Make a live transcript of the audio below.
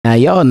Now,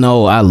 y'all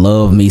know I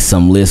love me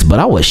some lists, but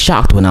I was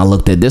shocked when I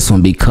looked at this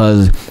one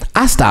because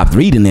I stopped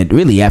reading it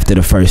really after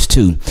the first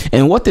two.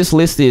 And what this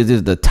list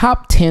is the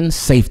top 10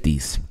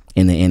 safeties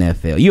in the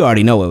NFL. You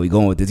already know where we're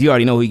going with this. You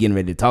already know who we're getting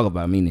ready to talk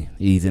about. I mean,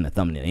 he's in the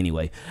thumbnail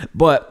anyway.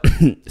 But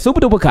Super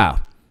Duper Kyle,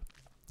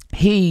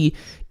 he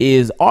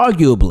is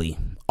arguably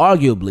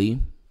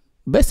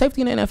best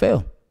safety in the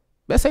NFL.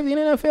 Best safety in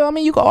the NFL. I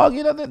mean, you could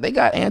argue that they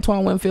got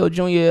Antoine Winfield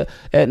Jr.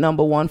 at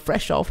number one,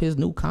 fresh off his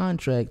new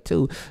contract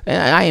too.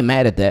 And I ain't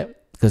mad at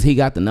that because he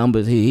got the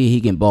numbers. He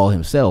can ball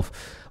himself.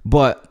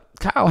 But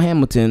Kyle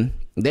Hamilton,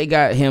 they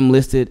got him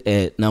listed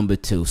at number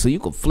two. So you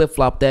could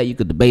flip-flop that. You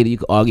could debate it. You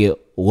could argue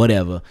it,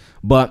 whatever.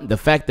 But the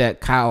fact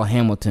that Kyle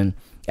Hamilton,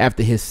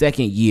 after his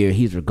second year,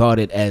 he's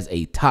regarded as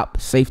a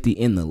top safety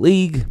in the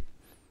league,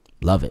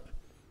 love it.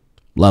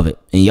 Love it.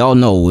 And y'all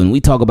know when we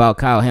talk about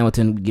Kyle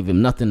Hamilton, we give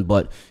him nothing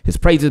but his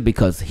praises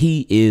because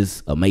he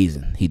is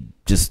amazing. He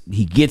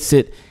gets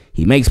it.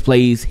 He makes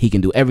plays. He can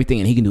do everything,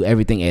 and he can do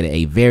everything at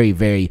a very,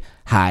 very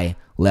high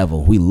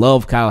level. We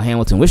love Kyle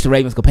Hamilton. Wish the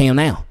Ravens could pay him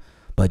now.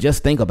 But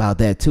just think about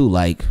that too.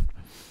 Like,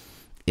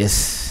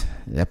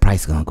 that price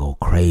is gonna go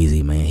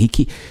crazy, man.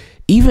 Think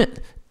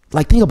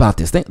about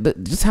this. Think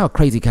just how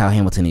crazy Kyle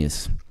Hamilton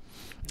is.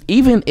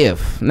 Even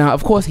if, now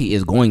of course he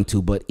is going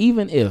to, but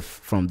even if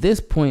from this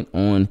point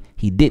on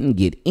he didn't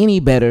get any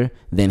better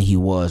than he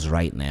was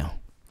right now,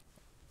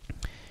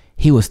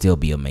 he would still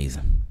be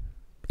amazing.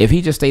 If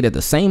he just stayed at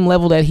the same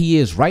level that he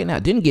is right now,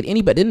 didn't get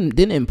any better,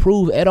 didn't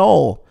improve at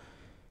all,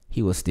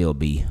 he would still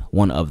be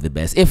one of the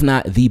best, if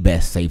not the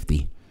best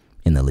safety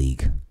in the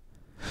league.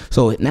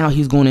 So now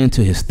he's going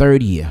into his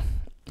third year.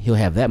 He'll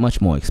have that much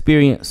more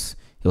experience.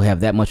 He'll have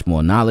that much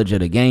more knowledge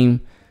of the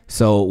game.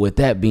 So with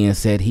that being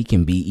said, he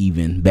can be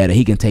even better.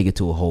 He can take it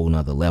to a whole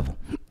nother level.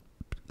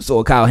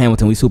 So Kyle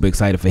Hamilton, we're super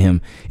excited for him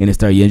in his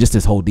third year, and just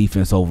this whole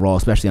defense overall,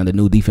 especially under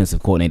new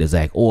defensive coordinator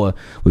Zach Orr.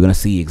 We're going to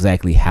see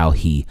exactly how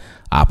he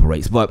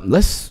operates. But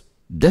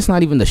that's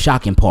not even the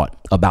shocking part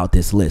about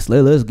this list.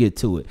 Let's get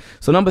to it.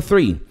 So number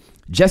 3,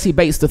 Jesse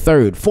Bates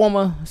III,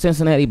 former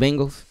Cincinnati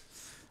Bengals.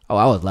 Oh,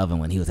 I was loving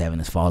when he was having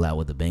his fallout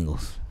with the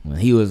Bengals. When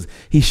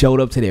he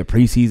showed up to their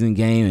preseason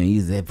game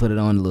and they put it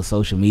on the little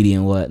social media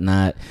and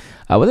whatnot.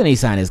 But then he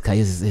signed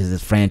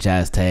his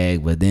franchise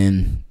tag, but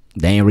then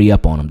they ain't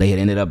re-up on him. They had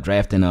ended up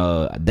drafting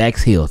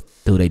Dax Hill,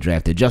 who they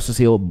drafted, Justice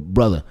Hill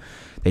brother.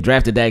 They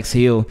drafted Dax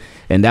Hill,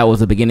 and that was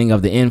the beginning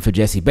of the end for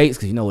Jesse Bates,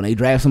 because when they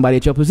draft somebody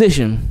at your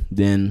position,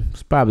 then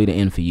it's probably the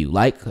end for you.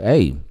 Like,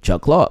 hey,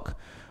 Chuck Clark.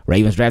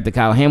 Ravens drafted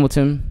Kyle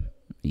Hamilton.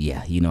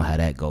 Yeah, you know how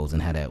that goes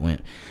and how that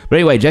went. But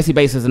anyway, Jesse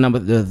Bates is the number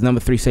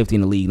 3 safety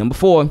in the league. Number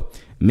 4,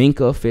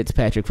 Minkah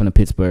Fitzpatrick from the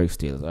Pittsburgh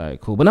Steelers. All right,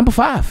 cool. But number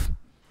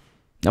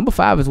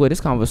 5 is where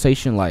this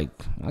conversation, I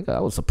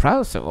was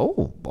surprised.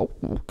 Oh,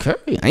 okay.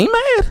 I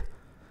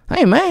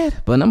ain't mad.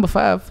 But number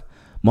 5,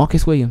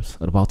 Marcus Williams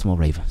of the Baltimore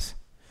Ravens.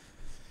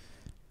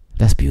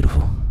 That's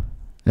beautiful.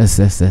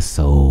 That's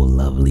so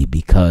lovely,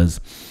 because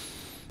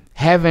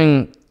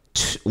having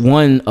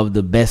one of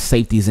the best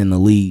safeties in the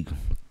league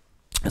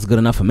is good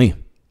enough for me.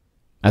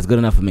 That's good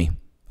enough for me.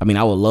 I mean,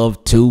 I would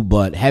love to,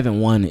 but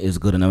having one is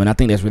good enough. And I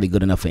think that's really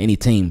good enough for any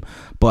team.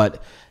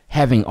 But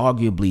having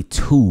arguably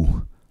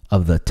 2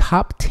 of the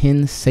top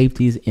 10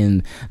 safeties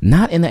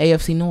not in the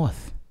AFC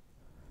North,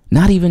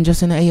 not even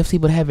just in the AFC,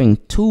 but having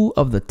 2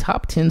 of the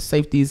top 10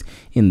 safeties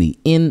in the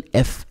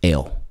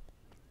NFL,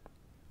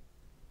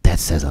 that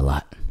says a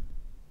lot.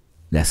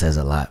 That says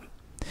a lot.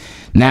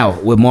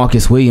 Now, with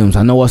Marcus Williams,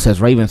 I know us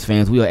as Ravens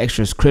fans, we are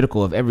extra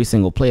critical of every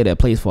single player that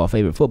plays for our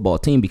favorite football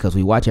team, because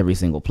we watch every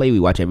single play, we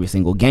watch every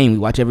single game, we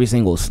watch every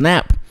single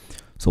snap.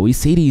 So we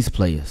see these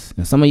players.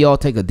 And some of y'all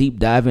take a deep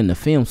dive in the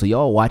film, so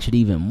y'all watch it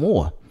even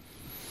more.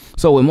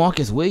 So with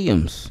Marcus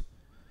Williams,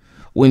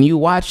 when you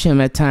watch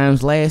him at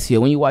times last year,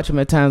 when you watch him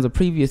at times the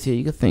previous year,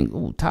 you could think,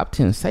 ooh, top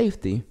 10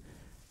 safety.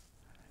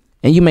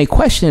 And you may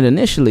question it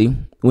initially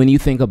when you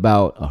think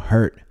about a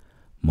hurt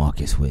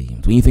Marcus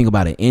Williams, when you think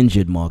about an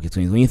injured Marcus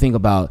Williams, when you think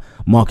about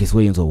Marcus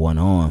Williams with one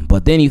arm.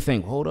 But then you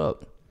think, hold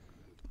up.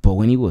 But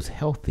when he was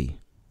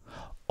healthy,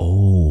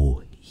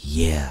 oh,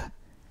 yeah,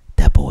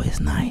 that boy is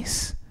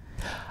nice.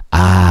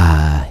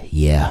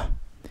 Yeah,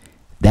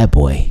 that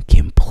boy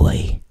can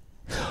play.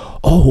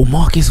 Oh,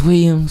 Marcus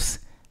Williams,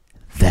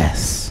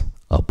 that's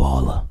a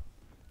baller.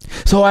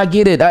 So I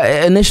get it.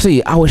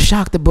 Initially, I was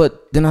shocked,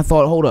 but then I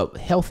thought, hold up,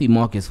 healthy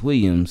Marcus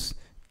Williams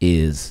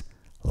is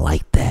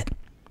like that.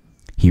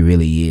 He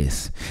really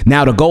is.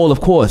 Now, the goal, of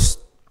course,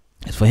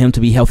 is for him to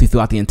be healthy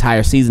throughout the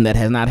entire season. That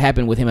has not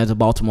happened with him as a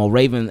Baltimore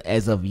Raven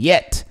as of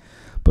yet.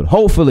 But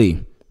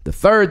hopefully, the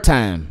third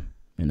time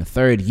in the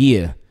third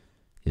year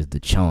is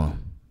the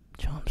charm.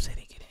 Charm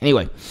City.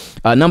 Anyway,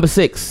 number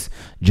 6,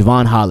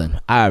 Javon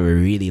Holland. I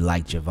really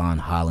like Javon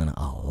Holland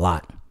a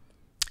lot.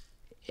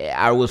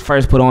 I was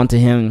first put on to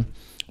him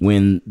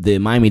when the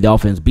Miami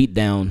Dolphins beat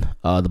down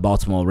the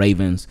Baltimore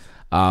Ravens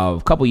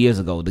a couple years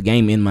ago, the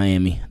game in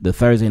Miami, the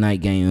Thursday night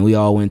game, and we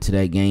all went to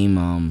that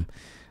game.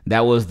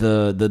 That was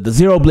the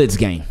zero blitz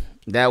game.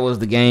 That was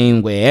the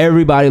game where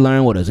everybody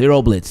learned what a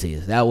zero blitz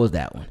is. That was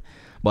that one.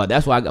 But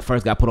that's why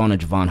first got put on to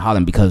Javon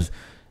Holland, because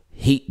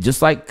he,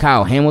 just like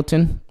Kyle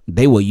Hamilton,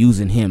 they were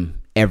using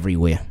him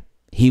everywhere.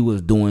 He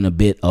was doing a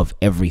bit of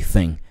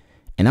everything.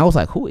 And I was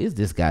like, who is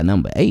this guy,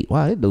 number 8?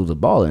 Wow, this dude's a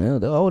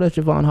baller. Oh, that's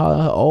Javon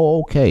Holland.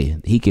 Oh, okay.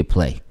 He could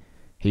play.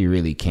 He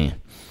really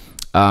can.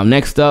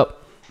 Next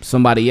up,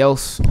 somebody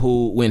else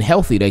who, when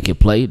healthy, they could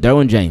play,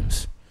 Derwin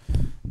James.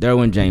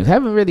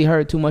 Haven't really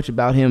heard too much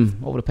about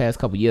him over the past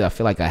couple years. I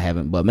feel like I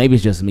haven't, but maybe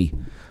it's just me.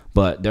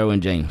 But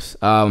Derwin James.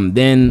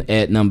 Then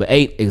at number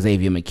 8,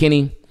 Xavier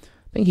McKinney.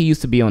 I think he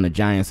used to be on the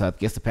Giants. I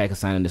guess the Packers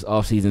signed him this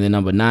offseason. Then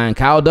number 9,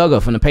 Kyle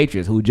Duggar from the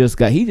Patriots, who just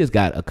got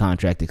a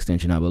contract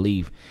extension, I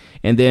believe.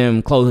 And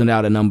then closing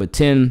out at number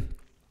 10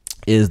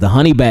 is the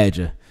Honey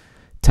Badger,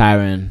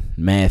 Tyrann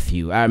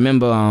Mathieu. I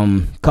remember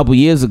a couple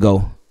years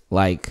ago,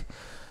 like,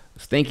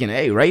 was thinking,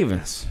 hey,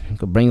 Ravens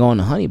could bring on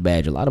the Honey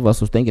Badger. A lot of us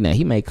was thinking that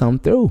he may come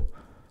through.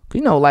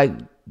 You know, like,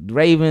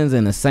 Ravens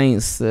and the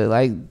Saints,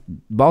 like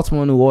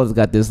Baltimore and New Orleans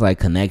got this like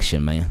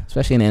connection, man.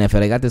 Especially in the NFL,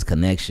 they got this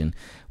connection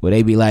where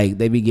they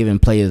be giving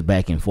players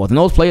back and forth, and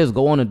those players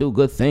go on to do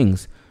good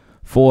things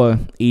for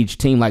each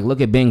team. Like, look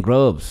at Ben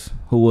Grubbs,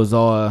 who was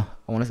our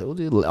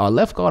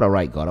left guard or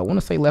right guard. I want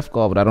to say left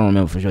guard, but I don't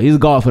remember for sure. He's a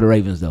guard for the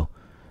Ravens though.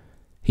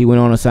 He went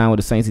on to sign with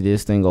the Saints. He did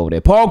his thing over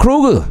there. Paul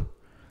Kruger,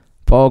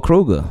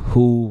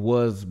 who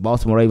was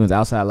Baltimore Ravens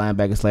outside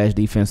linebacker /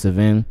 defensive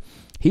end.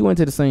 He went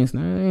to the Saints.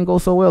 Now, it didn't go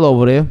so well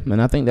over there,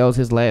 and I think that was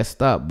his last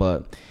stop,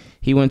 but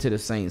he went to the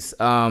Saints.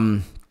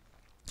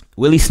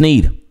 Willie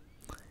Snead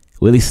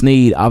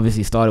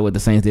obviously started with the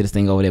Saints, did his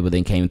thing over there, but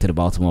then came to the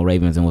Baltimore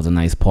Ravens and was a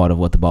nice part of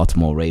what the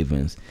Baltimore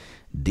Ravens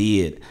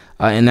did.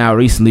 And now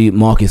recently,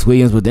 Marcus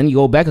Williams, but then you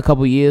go back a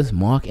couple years,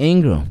 Mark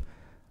Ingram,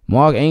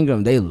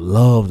 they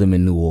loved him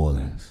in New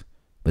Orleans.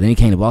 But then he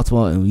came to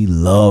Baltimore, and we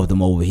loved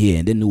him over here.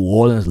 And then New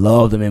Orleans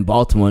loved him in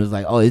Baltimore. And it's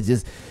like, oh, it's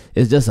just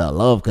a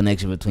love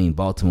connection between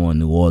Baltimore and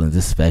New Orleans.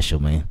 It's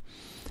special, man.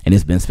 And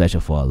it's been special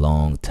for a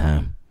long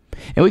time.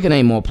 And we can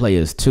name more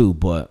players too,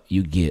 but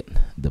you get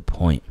the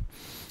point.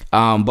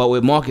 But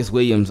with Marcus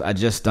Williams, I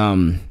just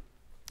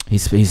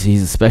he's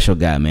a special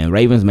guy, man.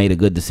 Ravens made a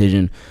good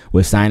decision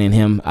with signing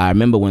him. I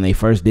remember when they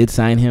first did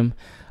sign him,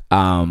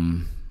 I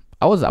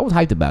was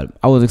hyped about it.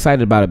 I was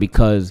excited about it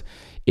because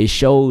it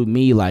showed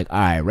me like, all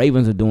right,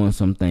 Ravens are doing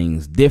some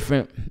things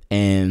different,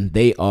 and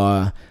they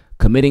are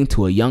committing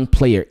to a young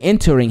player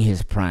entering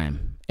his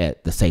prime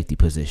at the safety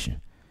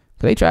position.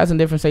 Because they tried some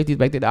different safeties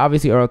back there.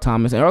 Obviously, Earl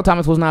Thomas. And Earl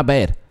Thomas was not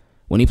bad.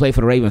 When he played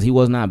for the Ravens, he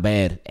was not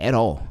bad at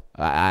all.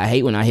 I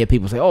hate when I hear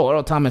people say, oh,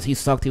 Earl Thomas, he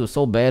sucked. He was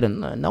so bad.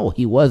 And no,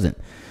 he wasn't.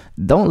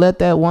 Don't let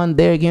that one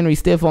Derrick Henry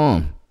stiff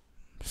arm.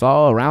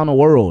 Saw around the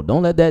world.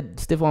 Don't let that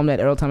stiff arm that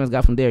Earl Thomas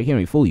got from Derrick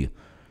Henry fool you.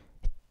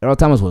 Earl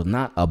Thomas was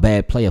not a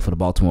bad player for the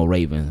Baltimore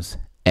Ravens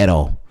at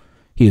all.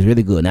 He was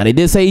really good. Now, they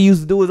did say he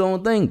used to do his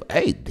own thing. But,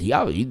 hey,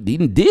 he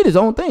did his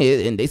own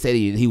thing. And they said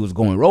he was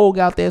going rogue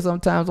out there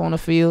sometimes on the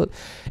field.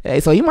 Hey,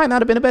 so he might not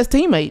have been the best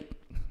teammate,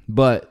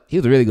 but he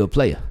was a really good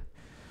player.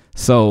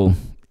 So,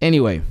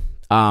 anyway,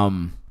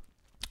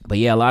 but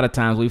yeah, a lot of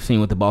times we've seen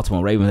with the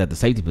Baltimore Ravens at the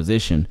safety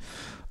position,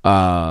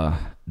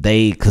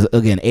 because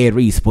again, Ed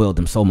Reed spoiled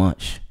them so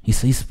much. He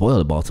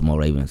spoiled the Baltimore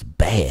Ravens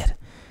bad.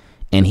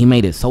 And he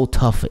made it so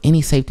tough for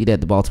any safety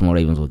that the Baltimore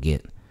Ravens would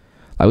get.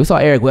 Like we saw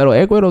Eric Weddle.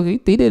 Eric Weddle, he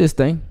did his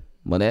thing.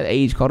 But that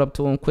age caught up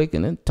to him quick.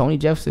 And then Tony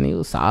Jefferson, he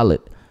was solid.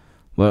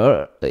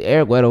 But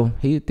Eric Weddle,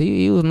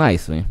 he was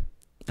nice, man.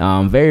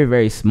 Very,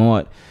 very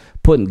smart.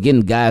 Getting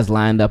guys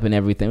lined up and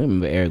everything.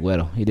 Remember Eric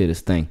Weddle. He did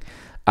his thing.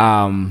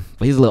 But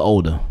he's a little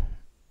older.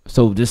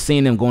 So just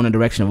seeing them go in the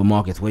direction of a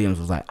Marcus Williams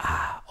was like,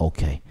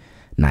 okay,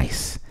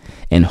 nice.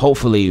 And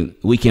hopefully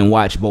we can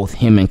watch both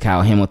him and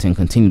Kyle Hamilton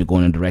continue to go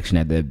in the direction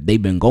that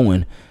they've been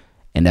going,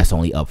 and that's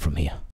only up from here.